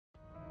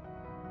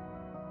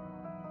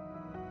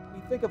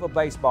Think of a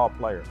baseball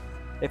player.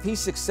 If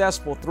he's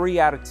successful 3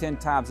 out of 10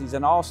 times, he's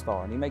an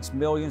all-star and he makes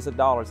millions of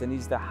dollars and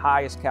he's the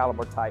highest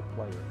caliber type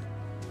player.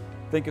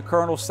 Think of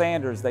Colonel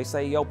Sanders. They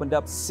say he opened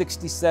up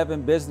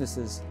 67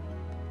 businesses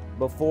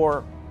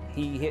before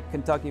he hit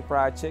Kentucky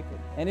Fried Chicken.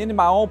 And in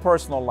my own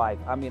personal life,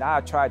 I mean,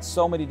 I tried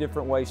so many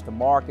different ways to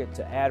market,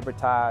 to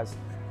advertise,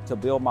 to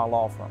build my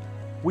law firm.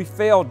 We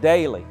fail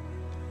daily,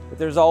 but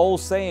there's an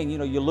old saying, you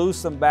know, you lose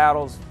some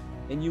battles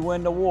and you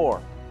win the war.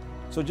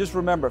 So just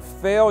remember,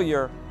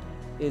 failure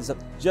is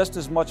just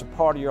as much a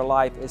part of your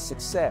life as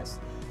success.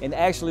 And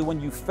actually, when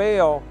you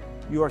fail,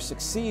 you are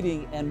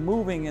succeeding and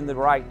moving in the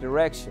right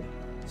direction.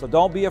 So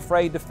don't be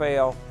afraid to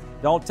fail.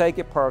 Don't take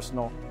it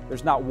personal.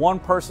 There's not one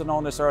person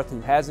on this earth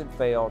who hasn't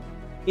failed.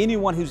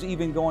 Anyone who's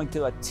even going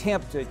to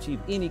attempt to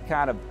achieve any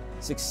kind of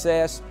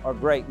success or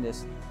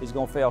greatness is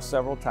going to fail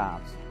several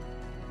times.